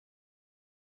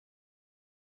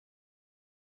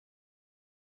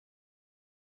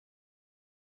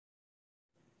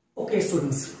Okay,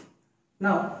 students.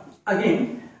 Now, again,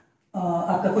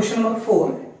 आपका question number 4,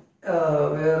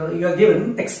 where you are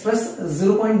given express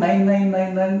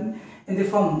 0.9999 in the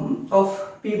form of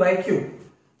P by Q.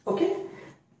 Okay?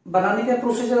 बनाने का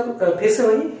procedure फिर से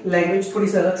वही, language थोड़ी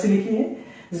सी अलग से लिखी है.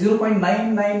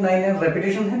 0.999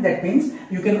 रेपिटेशन है. That means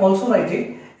you can also right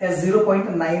it as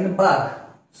 0.9 bar.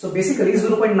 So basically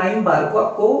 0.9 बार को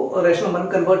आपको रेशनल नंबर में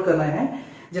कन्वर्ट करना है,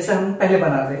 जैसे हम पहले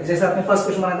बनाते हैं. जैसे आपने फर्स्ट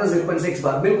क्वेश्चन बनाया था 0.6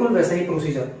 बार, बिल्कुल वैसा ही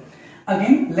procedure.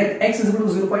 Again let x is equal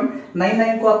to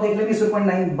 0.99 को आप देख लेंगे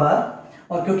 0.9 बार,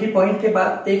 और क्योंकि पॉइंट के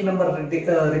बाद एक नंबर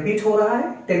रिपीट हो रहा है,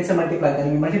 10 से मल्टीप्लाई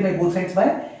करेंगे. Multiply both sides by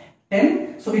 10,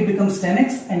 so it becomes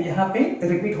 10x. And यहाँ पे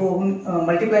रिपीट हो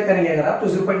मल्टीप्लाई करेंगे अगर आप, तो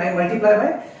 0.9 मल्टीप्लाई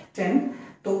बाय 10,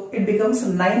 तो it becomes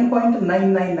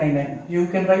 9.9999. You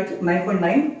can write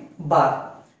 9.9 bar.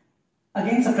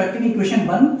 Again subtracting equation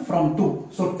 1 from 2,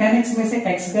 so 10x में से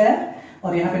x गया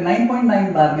और यहाँ पे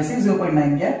 9.9 बार में से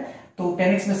 0.9 गया, तो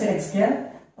 10x में से x गया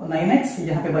और 9x,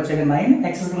 यहाँ पे बचेगा 9,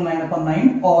 x is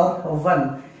 9/9 और 1.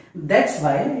 That's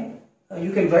why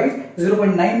you can write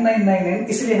 0.9999.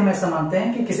 इसलिए हम ऐसा मानते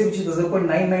हैं कि किसी भी चीज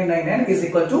 0.9999 is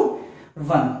equal to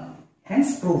 1. Hence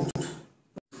proved.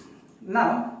 Now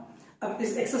अब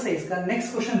इस एक्सरसाइज का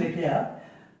नेक्स्ट क्वेश्चन देखिए आप,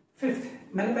 5th.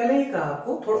 मैंने पहले ही कहा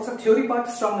आपको थोड़ा सा थ्योरी पार्ट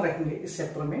स्ट्रांग रखेंगे इस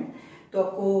चैप्टर में, तो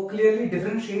आपको क्लियरली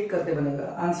डिफरेंशिएट करते बनेगा,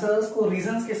 आंसर्स को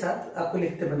रीजंस के साथ आपको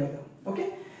लिखते बनेगा. ओके,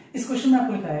 इस क्वेश्चन में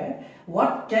आपको लिखा है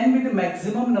what can be the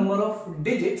maximum number of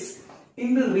digits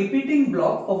in the repeating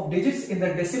block of digits in the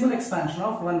decimal expansion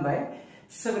of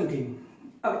 1/17.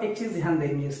 अब एक चीज ध्यान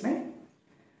देंगे इसमें,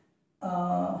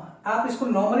 आप इसको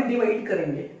नॉर्मली डिवाइड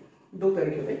करेंगे दो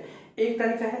तरीके से. एक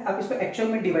तरीका है आप इसको एक्चुअल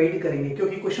में डिवाइड करेंगे,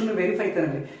 क्योंकि क्वेश्चन में वेरीफाई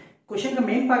करेंगे. क्वेश्चन का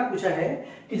मेन पार्ट पूछा है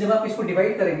कि जब आप इसको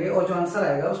डिवाइड करेंगे और जो आंसर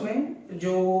आएगा उसमें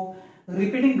जो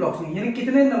रिपीटिंग ब्लॉक्स में, यानी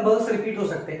कितने नंबर्स रिपीट हो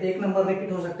सकते हैं, एक नंबर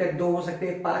रिपीट हो सकते हैं, 2 हो सकते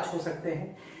हैं, 5 हो सकते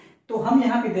हैं. तो हम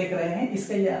यहाँ पे देख रहे हैं,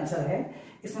 इसका ये आंसर है,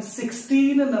 इसमें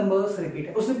 16 नंबर्स रिपीट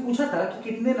है. उसने पूछा था कि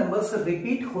कितने नंबर्स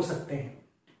रिपीट हो सकते हैं.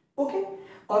 ओके,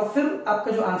 और फिर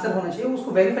आपका जो आंसर होना चाहिए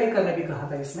उसको वेरीफाई करने भी कहा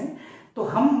था इसमें. तो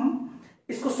हम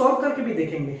इसको सॉल्व करके भी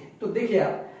देखेंगे. तो देखिए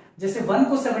आप, जैसे 1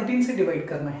 को 17 से डिवाइड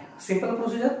करना है, सिंपल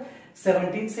प्रोसीजर.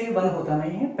 17 से 1 होता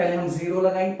नहीं है, पहले हम 0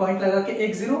 लगाएंगे, पॉइंट लगा के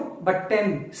एक 0, बट 10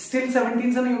 स्टिल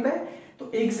 17 से नहीं होता है,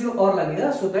 तो एक 0 और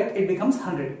लगेगा, so that it becomes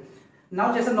 100.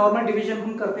 Now जैसे नॉर्मल डिवीजन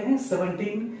हम करते हैं,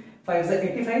 17 5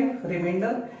 85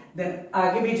 रिमाइंडर. देन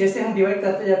आगे भी जैसे हम डिवाइड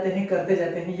करते जाते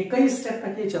हैं, ये कई स्टेप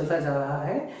तक ये चलता जा रहा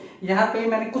है. यहाँ पे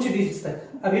मैंने कुछ डिजिट्स तक,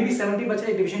 अभी भी 70 बचा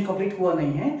है, डिवीजन कंप्लीट हुआ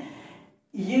नहीं है.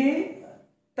 ये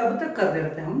तब तक करते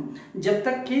रहते हैं हम जब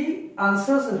तक कि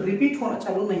आंसर्स रिपीट होना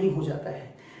चालू नहीं हो जाता है.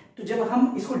 तो जब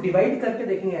हम इसको डिवाइड करके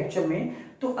देखेंगे एक्चुअल में,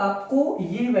 तो आपको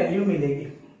ये वैल्यू मिलेगी.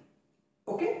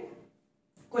 ओके,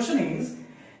 क्वेश्चन इज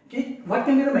कि what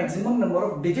can be the maximum number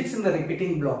of digits in the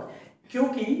repeating block.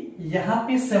 क्योंकि यहां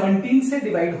पे 17 से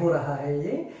डिवाइड हो रहा है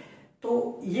ये,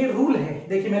 तो ये रूल है.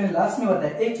 देखिए मैंने लास्ट में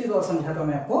बताया, एक चीज और समझाता हूं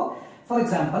मैं आपको. फॉर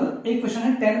एग्जाम्पल एक क्वेश्चन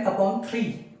है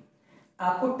 10/3.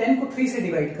 आपको 10 को 3 से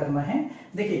डिवाइड करना है.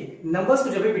 देखिए नंबर्स को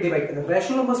जब भी डिवाइड करें,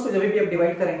 रैशनल नंबर्स को जब भी आप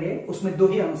डिवाइड करेंगे, उसमें दो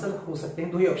ही आंसर हो सकते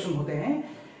हैं, दो ही ऑप्शन होते हैं.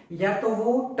 या तो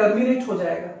वो टर्मिनेट हो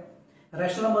जाएगा,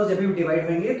 रैशनल नंबर्स जब भी डिवाइड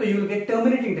होंगे तो you will get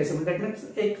terminating decimal. That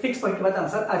means एक फिक्स पॉइंट के बाद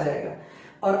आंसर आ जाएगा.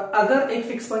 और अगर एक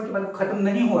फिक्स पॉइंट के बाद खत्म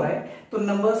नहीं हो रहा है, तो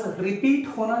नंबर्स रिपीट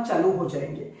होना चालू हो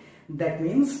जाएंगे. दैट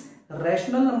मीन्स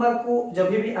रैशनल नंबर को जब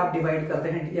भी आप डिवाइड करते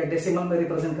हैं या डेसिमल में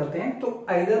रिप्रेजेंट करते हैं, तो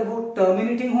आइदर वो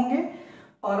टर्मिनेटिंग होंगे,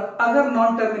 और अगर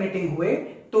नॉन टर्मिनेटिंग हुए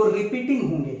तो रिपीटिंग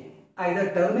होंगे. आइदर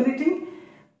टर्मिनेटिंग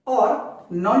और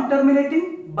नॉन टर्मिनेटिंग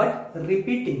बट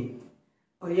रिपीटिंग.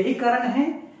 और यही कारण है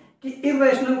कि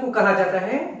इररेशनल को कहा जाता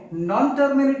है non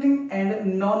terminating and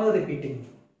non repeating.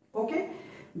 Okay,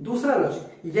 दूसरा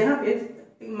लॉजिक, यहां पे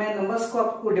मैं नंबर्स को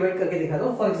आपको डिवाइड करके दिखा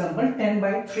दो. For example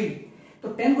 10/3. तो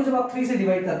 10 को जब आप 3 से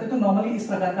डिवाइड करते हैं तो नॉर्मली इस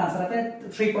प्रकार का आंसर आता है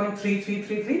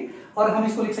 3.3333, और हम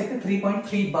इसको लिख सकते हैं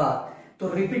 3.3 बार. तो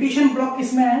रिपीटिशन ब्लॉक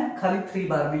किसमें है, खाली 3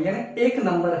 बार में, यानी एक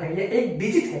नंबर है या एक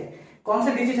डिजिट है. कौन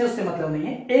सा डिजिट है उससे मतलब नहीं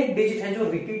है, एक डिजिट है जो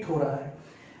रिपीट हो रहा है.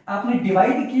 आपने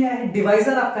डिवाइड किया है,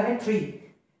 डिवाइजर आपका है 3,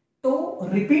 तो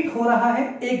रिपीट हो रहा है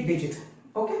एक डिजिट.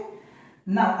 ओके,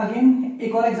 ना अगेन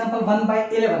एक और एग्जांपल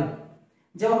 1/11.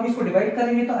 जब हम इसको डिवाइड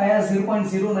करेंगे तो आया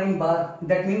 0.09 बार.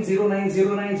 That means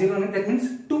 090909, that means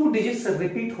 2 digits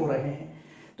repeat हो रहे हैं.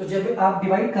 तो जब आप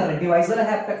डिवाइड कर रहे हैं, डिवाइजर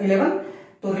है आपका 11,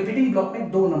 तो रिपीटिंग ब्लॉक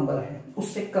में 2 नंबर है,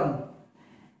 उससे कम.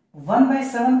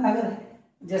 1/7 अगर,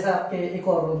 जैसा आपके एक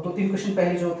और 2-3 क्वेश्चन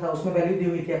पहले जो था उसमें वैल्यू दी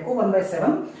हुई थी आपको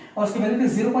 1/7, और उसकी वैल्यू थी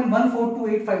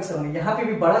 0.142857. यहाँ पे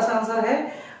भी बड़ा सा आंसर है,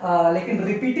 लेकिन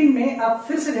रिपीटिंग में आप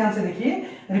फिर से ध्यान से देखिए,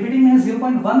 रिपीटिंग में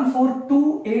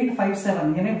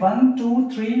 0.142857 यानी 1 2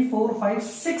 3 4 5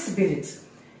 6 डिजिट्स।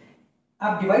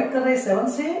 आप डिवाइड कर रहे हैं 7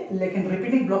 से, लेकिन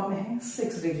रिपीटिंग ब्लॉक में है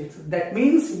 6 डिजिट्स। दैट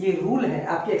मीन्स ये रूल है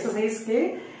आपकी एक्सरसाइज के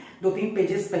 2-3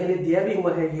 पेजेस पहले दिया भी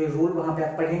हुआ है ये रूल, वहां पे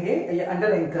आप पढ़ेंगे या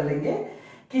अंडरलाइन कर लेंगे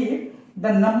कि the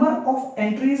number of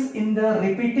entries in the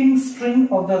repeating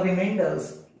string of the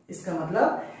reminders. इसका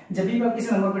मतलब जब भी आप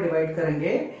किसी नंबर को डिवाइड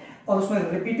करेंगे और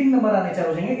उसमें रिपीटिंग नंबर आने चालू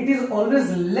हो जाएंगे, it is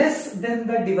always less than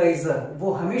the divisor.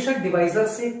 वो हमेशा डिवाइजर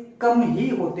से कम ही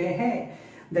होते हैं।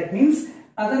 दैट मीन्स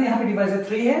अगर यहां पे डिवाइजर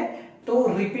 3 है तो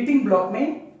रिपीटिंग ब्लॉक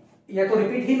में या तो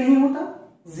रिपीट ही नहीं होता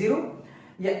 0,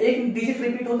 या 1 डिजिट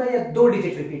रिपीट होता है, या 2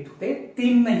 डिजिट रिपीट होते,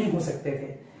 3 नहीं हो सकते थे।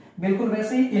 बिल्कुल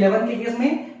वैसे ही 11 के केस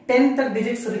में 10 तक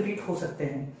डिजिट्स रिपीट हो सकते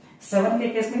हैं, 7 के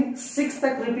केस में 6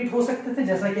 तक रिपीट हो सकते थे,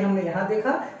 जैसा कि हमने यहां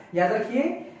देखा। याद रखिए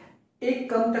 1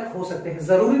 कम तक हो सकते हैं,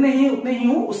 जरूरी नहीं है उतने ही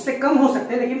हो, उससे कम हो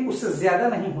सकते हैं लेकिन उससे ज्यादा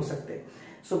नहीं हो सकते।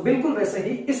 सो बिल्कुल वैसे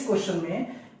ही इस क्वेश्चन में,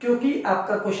 क्योंकि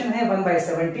आपका क्वेश्चन है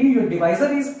 1/17, योर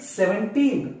डिवाइजर इज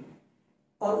 17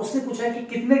 और उसने पूछा है कि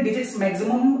कितने डिजिट्स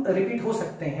मैक्सिमम रिपीट हो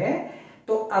सकते हैं,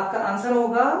 तो आपका आंसर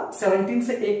होगा 17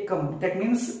 से 1 कम। That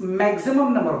means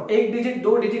maximum number 1 digit,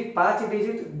 2 digit, 5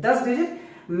 digit, 10 digit,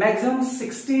 maximum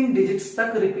 16 digits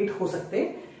तक रिपीट हो सकते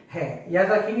हैं।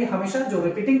 याद रखेंगे हमेशा जो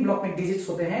रिपीटिंग ब्लॉक में डिजिट्स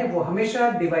होते हैं वो हमेशा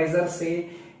डिवाइजर से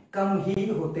कम ही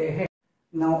होते हैं।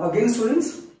 नाउ अगेन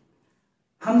स्टूडेंट्स,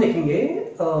 हम देखेंगे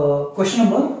क्वेश्चन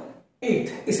नंबर 8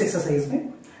 इस एक्सरसाइज में।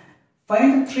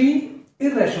 Find 3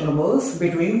 irrational numbers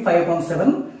between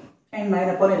 5/7 and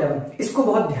 9/11। इसको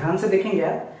बहुत ध्यान से देखेंगे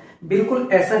आप, बिल्कुल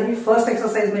ऐसा ही फर्स्ट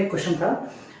एक्सरसाइज में एक क्वेश्चन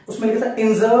था, उसमें लिखा था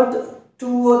इंसर्ट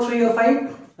 2 और 3 और 5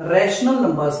 रैशनल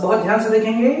नंबर्स। बहुत ध्यान से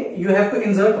देखेंगे, you have to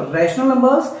insert rational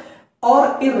numbers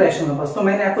और इरेशनल नंबर्स। तो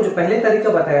मैंने आपको जो पहले तरीका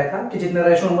बताया था कि जितने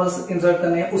रैशनल नंबर्स इंसर्ट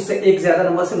करने हैं उससे एक ज्यादा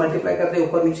नंबर से मल्टीप्लाई करते हैं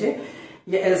ऊपर नीचे,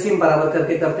 या एलसीएम बराबर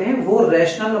करके करते हैं, वो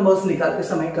रैशनल नंबर्स निकालते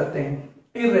समय करते हैं,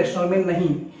 इरेशनल में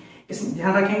नहीं। इसमें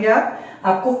ध्यान रखेंगे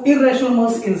आपको इरेशनल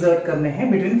नंबर्स इंसर्ट करने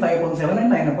हैं बिटवीन 5/7 एंड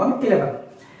 9/11।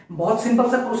 बहुत सिंपल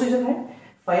सा प्रोसीजर है।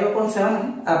 5/7 है,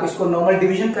 आप इसको नॉर्मल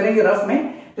डिवीजन करेंगे रफ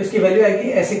में तो इसकी वैल्यू आएगी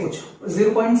ऐसे कुछ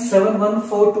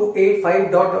 0.714285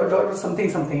 dot dot dot something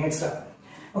something extra.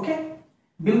 Okay,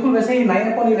 बिल्कुल वैसे ही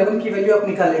 9/11 की वैल्यू आप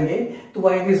निकालेंगे तो वो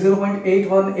आएगी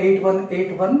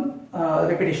 0.818181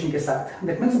 रिपीटेशन के साथ,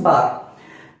 दैट मीन्स बार।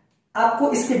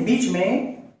 आपको इसके बीच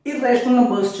में इरेशनल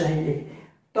नंबर्स चाहिए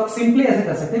तो आप सिंपली ऐसे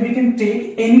कर सकते हैं, we can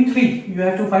take any 3, you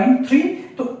have to find 3,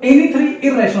 तो एनी 3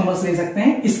 इरेशनल नंबर्स ले सकते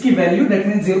हैं। इसकी value that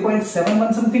means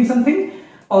 0.71 something something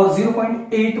और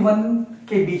 0.81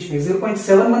 के बीच में,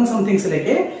 0.71 समथिंग से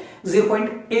लेके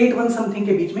 0.81 समथिंग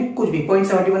के बीच में कुछ भी,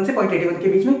 0.71 से 0.81 के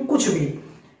बीच में कुछ भी,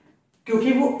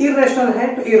 क्योंकि वो इरेशनल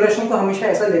है तो इरेशनल को हमेशा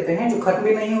ऐसा लेते हैं जो खत्म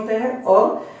भी नहीं होता है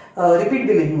और रिपीट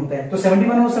भी नहीं होता है। तो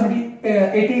 71 और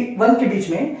 81 के बीच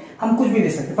में हम कुछ भी ले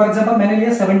सकते हैं। फॉर एग्जाम्पल मैंने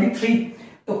लिया 73,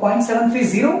 तो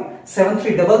 0.730,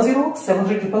 7300,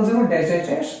 73000 डैश डैश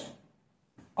डैश,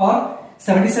 और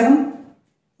 77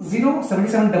 0,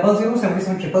 7700,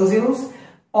 77000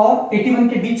 और 81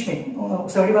 के बीच में,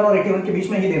 71 और 81 के बीच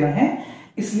में ही देना है,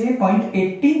 इसलिए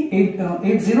 0.80, 80,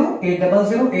 800,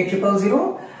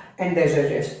 8000 एंड डैश डैश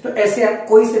डैश। तो ऐसे आप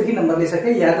कोई से भी नंबर ले सकते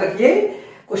हैं। याद रखिए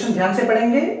क्वेश्चन ध्यान से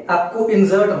पढ़ेंगे, आपको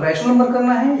इंसर्ट रैशनल नंबर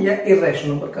करना है या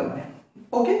इरेशनल नंबर करना है।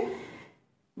 ओके,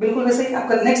 बिल्कुल वैसे ही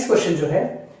आपका नेक्स्ट क्वेश्चन जो है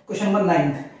question number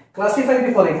 9, classify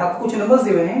the following. आपको कुछ नंबर्स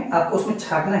दिए हुए हैं, आपको उसमें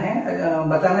छाटना है,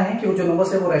 बताना है कि वो जो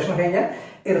नंबर्स है वो रैशनल है या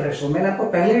इरेशनल। मैंने आपको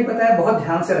पहले भी बताया, बहुत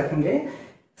ध्यान से रखेंगे,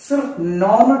 सिर्फ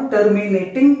non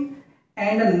terminating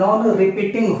and non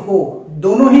repeating हो,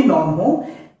 दोनों ही नॉन हो,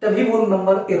 तभी वो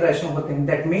नंबर इरेशनल होते हैं।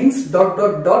 That means dot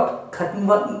dot dot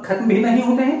खत्म भी नहीं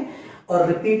होते हैं और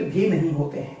रिपीट भी नहीं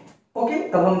होते हैं। ओके,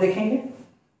 अब हम देखेंगे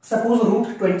सपोज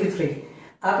 √23,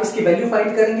 आप इसकी वैल्यू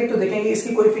फाइंड करेंगे तो देखेंगे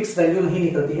इसकी कोई फिक्स वैल्यू नहीं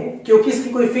निकलती है। क्योंकि इसकी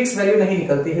कोई फिक्स वैल्यू नहीं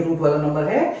निकलती है, रूट वाला नंबर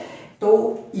है,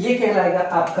 तो ये कहलाएगा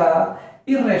आपका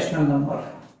इरेशनल नंबर।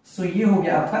 सो ये हो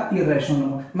गया आपका इरेशनल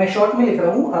नंबर। मैं शॉर्ट में लिख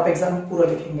रहा हूं, आप एग्जाम में पूरा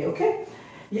लिखेंगे। ओके,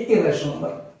 ये इरेशनल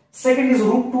नंबर। Second is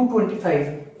 √225।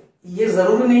 ये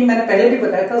जरूरी नहीं, मैंने पहले भी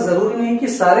बताया था, जरूरी नहीं कि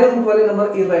सारे रूट वाले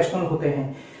नंबर इरेशनल होते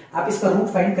हैं। आप इसका रूट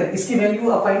फाइंड कर, इसकी वैल्यू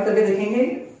आप फाइंड करके देखेंगे,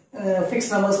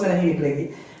 फिक्स नंबर्स में नहीं निकलेगी,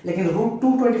 लेकिन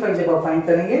 √225 जब आप फाइंड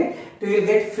करेंगे तो यू विल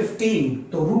गेट 15।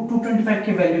 तो √225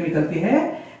 की वैल्यू निकलती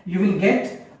है, you will get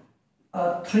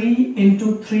 3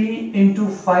 × 3 ×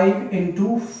 5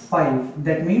 × 5,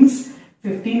 that means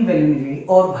 15 value निकली।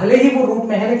 और भले ही वो रूट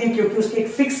में है, लेकिन क्योंकि उसकी एक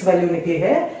फिक्स वैल्यू निकली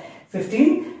है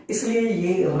 15, इसलिए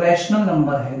ये रैशनल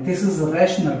नंबर है, this is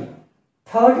rational.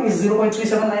 Third is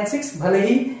 0.3796, भले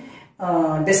ही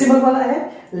डेसिमल वाला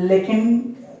है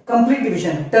लेकिन कंप्लीट डिवीजन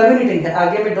है, टर्मिनेटिंग है,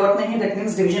 आगे में डॉट नहीं है, दैट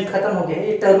मींस डिवीजन खत्म हो गया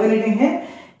है, ये टर्मिनेटिंग है,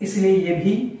 इसलिए ये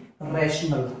भी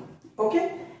रैशनल। Okay,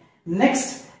 next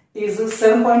is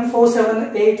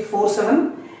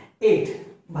 7.478478।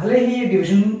 भले ही ये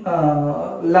डिवीजन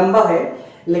लंबा है,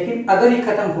 लेकिन अगर ये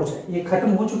खत्म हो जाए, ये खत्म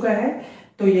हो चुका है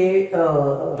तो ये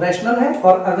रैशनल है।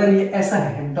 और अगर ये ऐसा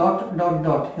है डॉट डॉट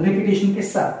डॉट रिपीटेशन के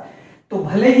साथ, तो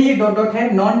भले ही ये डॉट डॉट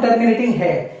है, नॉन टर्मिनेटिंग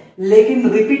है, लेकिन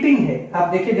रिपीटिंग है। आप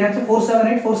देखिए ध्यान से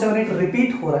 478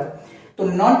 रिपीट हो रहा है, तो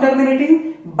नॉन टर्मिनेटिंग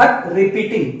बट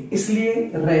रिपीटिंग,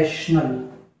 इसलिए रैशनल।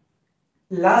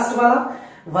 लास्ट वाला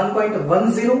 1.10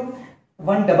 100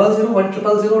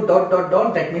 100 dot dot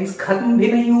dot, that means खत्म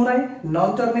भी नहीं हो रहा है,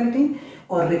 नॉन टर्मिनेटिंग,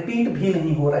 और रिपीट भी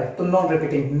नहीं हो रहा है, तो non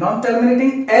repeating, non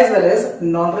terminating as well as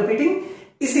non repeating,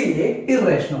 इसीलिए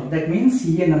इररेशनल। दैट मींस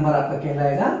ये नंबर आपका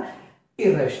कहलाएगा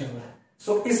इररेशनल।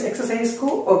 सो इस एक्सरसाइज को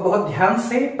और बहुत ध्यान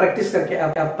से प्रैक्टिस करके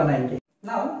आप बनाएंगे।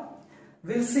 Now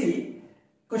will see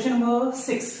question number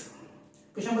 6।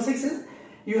 Question number 6 is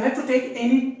you have to take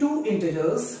any two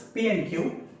integers p and q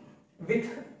with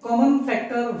common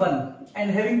factor 1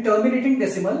 and having terminating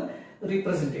decimal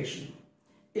representation।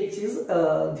 एक चीज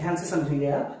ध्यान से समझेंगे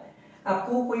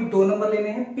आपको कोई दो नंबर लेने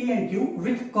हैं p and q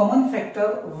with common factor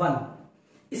 1।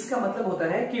 इसका मतलब होता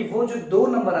है कि वो जो दो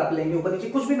नंबर आप लेंगे, ऊपर नीचे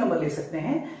कुछ भी नंबर ले सकते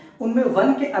हैं, उनमें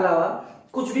 1 के अलावा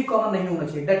कुछ भी कॉमन नहीं होना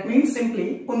चाहिए। दैट मीन्स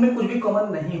सिंपली उनमें कुछ भी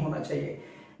कॉमन नहीं होना चाहिए।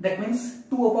 दैट मीन्स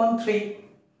 2/3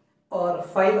 और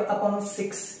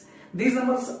 5/6। These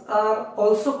numbers are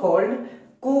also called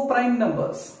co-prime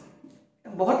numbers।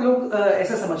 बहुत लोग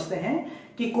ऐसा समझते हैं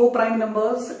कि co-prime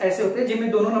numbers ऐसे होते हैं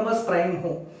जिनमें दोनों नंबर्स प्राइम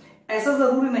हो। ऐसा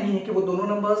जरूरी नहीं है कि वो दोनों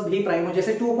नंबर्स भी प्राइम हो।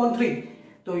 जैसे 2/3,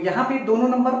 तो यहाँ पे दोनों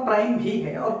नंबर प्राइम भी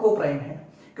है और को-प्राइम है,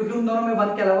 क्योंकि उन दोनों में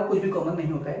 1 के अलावा कुछ भी कॉमन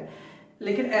नहीं होता है।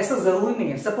 लेकिन ऐसा जरूरी नहीं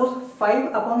है। सपोज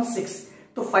 5/6,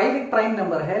 तो 5 एक प्राइम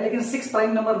नंबर है, लेकिन 6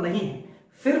 प्राइम नंबर नहीं है।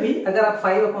 फिर भी अगर आप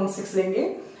 5/6 लेंगे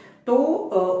तो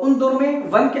उन दोनों में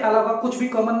 1 के अलावा कुछ भी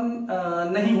कॉमन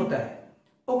नहीं होता है।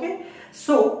 ओके,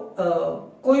 सो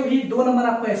कोई भी दो नंबर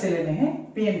आपको ऐसे लेने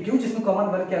हैं p and q जिसमें कॉमन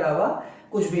 1 के अलावा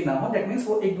कुछ भी ना हो। दैट मीन्स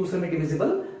वो एक दूसरे में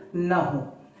डिविजिबल ना हो,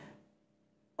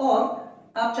 और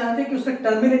आप चाहते हैं कि उसका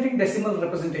टर्मिनेटिंग डेसिमल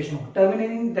रिप्रेजेंटेशन हो।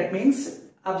 टर्मिनेटिंग दैट मीन्स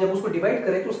आप जब उसको डिवाइड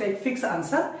करें तो उसका एक फिक्स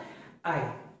आंसर आए।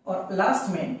 और लास्ट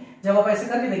में जब आप ऐसे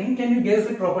करके देखेंगे, can you guess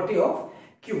the property of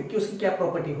q, कि उसकी क्या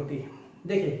प्रॉपर्टी होती है।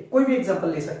 देखिए कोई भी एग्जांपल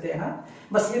ले सकते हैं। हाँ,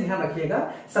 बस ये ध्यान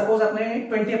रखिएगा, सपोज आपने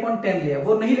 20/10 लिया,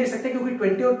 वो नहीं ले सकते क्योंकि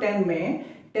 20 और 10 में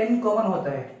 10 कॉमन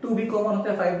होता है, 2 भी कॉमन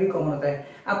होता है, 5 भी कॉमन होता है।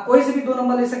 आप कोई से भी दो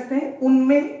नंबर ले सकते हैं,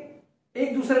 उनमें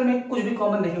एक दूसरे में कुछ भी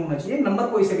कॉमन नहीं होना चाहिए, नंबर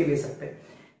कोई से भी ले सकते हैं।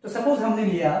 तो सपोज हमने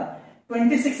लिया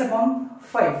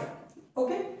 26/5।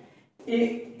 ओके,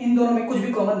 इन दोनों में कुछ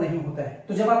भी कॉमन नहीं होता है।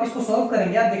 तो जब आप इसको सॉल्व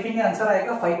करेंगे, आप देखेंगे आंसर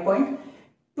आएगा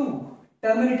 5.2,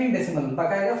 टर्मिनेटिंग डेसिमल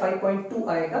बाका आएगा 5.2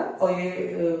 आएगा, और ये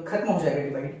खत्म हो जाएगा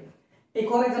डिवाइड।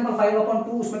 एक और एग्जांपल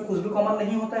 5/2, उसमें कुछ भी कॉमन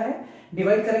नहीं होता है,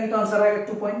 डिवाइड करेंगे तो आंसर आएगा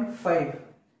 2.5।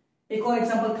 एक और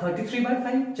एग्जांपल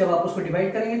 33/5, जब आप उसको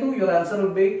डिवाइड करेंगे तो योर आंसर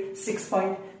वुड बी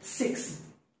 6.6।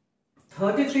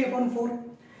 33/4,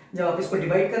 जब आप इसको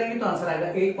डिवाइड करेंगे तो आंसर आएगा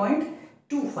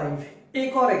 8.25।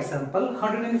 एक और एग्जांपल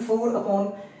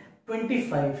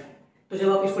 104/25, तो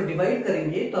जब आप इसको डिवाइड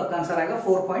करेंगे तो आपका आंसर आएगा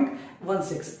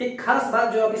 4.16। एक खास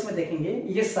बात जो आप इसमें देखेंगे,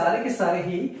 ये सारे के सारे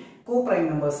ही को प्राइम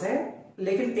नंबर्स है,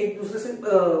 लेकिन एक दूसरे से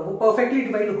वो परफेक्टली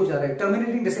डिवाइड हो जा रहा है,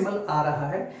 टर्मिनेटिंग डेसिमल आ रहा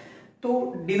है।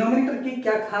 तो डिनोमिनेटर की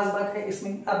क्या खास बात है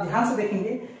इसमें, आप ध्यान से देखेंगे,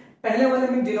 पहले वाले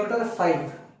में डिनोमिनेटर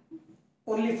 5,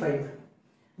 ओनली 5।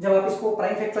 जब आप इसको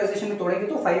प्राइम फैक्टराइजेशन में तोड़ेंगे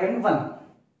तो 5 and 1।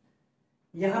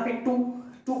 यहाँ पे 2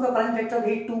 का प्राइम फैक्टर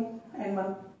भी 2 and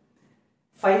 1,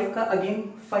 5 का अगेन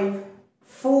 5,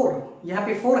 4, यहाँ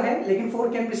पे 4 है, लेकिन 4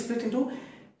 can be split into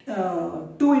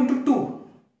 2 into 2,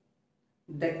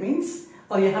 that means,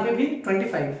 और यहाँ पे भी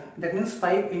 25, that means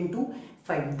 5 into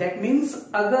 5। That means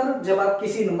अगर जब आप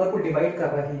किसी नंबर को डिवाइड कर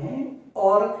रहे हैं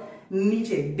और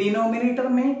नीचे डिनोमिनेटर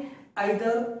में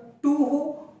आइदर 2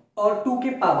 हो और 2 के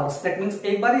पावर्स, दैट मीन्स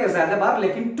एक बार या ज्यादा बार,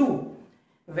 लेकिन 2,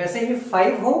 वैसे ही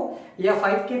 5 हो या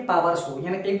 5 के पावर्स हो,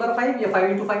 यानी एक बार 5 या 5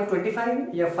 into 5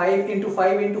 25, या 5 into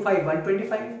 5 into 5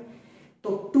 125। तो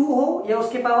 2 हो या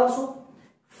उसके पावर्स हो,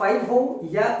 5 हो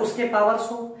या उसके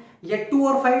पावर्स हो, या 2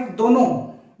 और 5 दोनों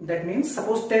हो। दैट मीन्स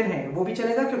सपोज 10 है, वो भी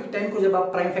चलेगा, क्योंकि 10 को जब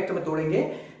आप प्राइम फैक्टर में तोड़ेंगे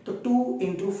तो 2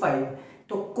 into 5।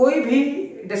 तो कोई भी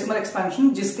डेसिमल एक्सपेंशन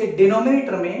जिसके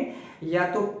डिनोमिनेटर में या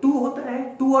तो 2 होता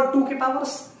है, 2 और 2 के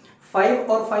पावर्स, 5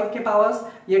 और 5 के पावर्स,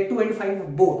 या 2 and 5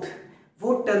 बोथ,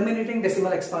 वो टर्मिनेटिंग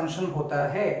डेसिमल एक्सपेंशन होता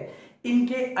है।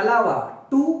 इनके अलावा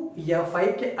 2 या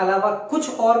 5 के अलावा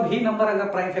कुछ और भी नंबर अगर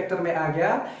प्राइम फैक्टर में आ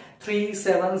गया, 3,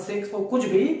 7, 6, वो कुछ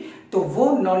भी, तो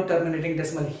वो नॉन टर्मिनेटिंग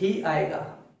डेसिमल ही आएगा।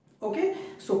 ओके,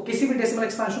 सो किसी भी डेसिमल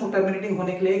एक्सपेंशन को टर्मिनेटिंग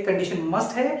होने के लिए कंडीशन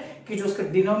मस्ट है कि जो उसका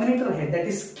डिनोमिनेटर है दैट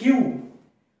इज क्यू,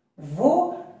 वो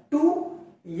 2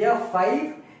 या 5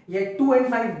 या 2 and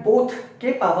 5 बोथ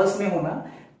के पावर्स में होना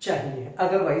चाहिए,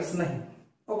 अदरवाइज नहीं।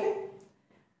 ओके,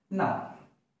 नाउ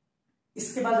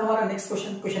इसके बाद हमारा next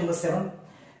question number 7,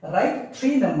 right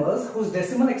 3 numbers whose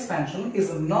decimal expansion is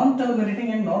non terminating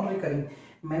and non recurring.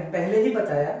 मैंने पहले ही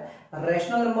बताया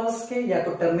रैशनल नंबर्स के या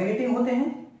तो टर्मिनेटिंग होते हैं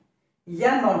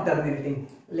या नॉन टर्मिनेटिंग,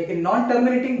 लेकिन नॉन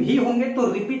टर्मिनेटिंग भी होंगे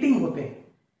तो रिपीटिंग होते हैं।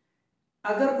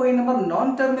 अगर कोई नंबर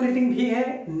नॉन टर्मिनेटिंग भी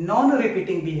है, नॉन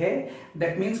रिपीटिंग भी है,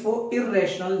 दैट मीन्स वो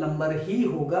इररेशनल नंबर ही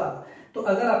होगा। तो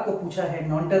अगर आपको पूछा है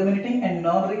non terminating and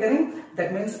non recurring,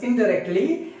 that means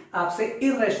indirectly आपसे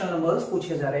इररेशनल नंबर्स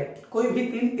पूछे जा रहे हैं। कोई भी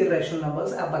 3 इररेशनल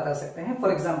नंबर्स आप बता सकते हैं।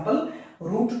 फॉर एग्जांपल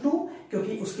 √2,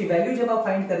 क्योंकि उसकी वैल्यू जब आप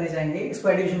फाइंड करने जाएंगे,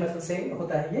 स्क्वायर डिवीजन मेथड से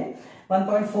होता है ये,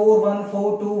 1.41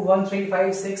 42 13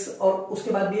 5 6 और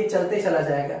उसके बाद भी ये चलते चला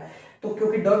जाएगा। तो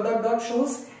क्योंकि डॉट डॉट डॉट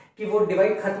शोज कि वो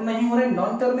डिवाइड खत्म नहीं हो रहा है,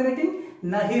 नॉन टर्मिनेटिंग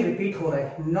ना ही रिपीट हो रहा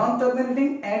है, non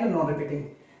terminating and non repeating.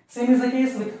 Same is the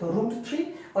case with √3।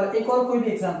 और एक और कोई भी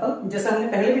एग्जांपल जैसा हमने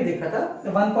पहले भी देखा था,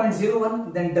 1.01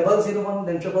 देन 001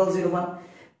 देन 0001,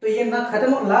 तो ये ना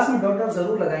खत्म और लास्ट में डॉट डॉट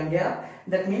जरूर लगाएंगे आप,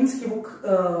 दैट मीन्स कि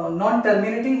वो नॉन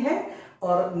टर्मिनेटिंग है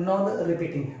और नॉन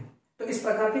रिपीटिंग है। तो इस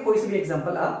प्रकार के कोई से भी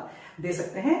एग्जांपल आप दे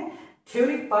सकते हैं।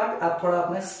 थ्योरी पार्ट आप थोड़ा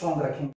अपना स्ट्रॉन्ग रखेंगे।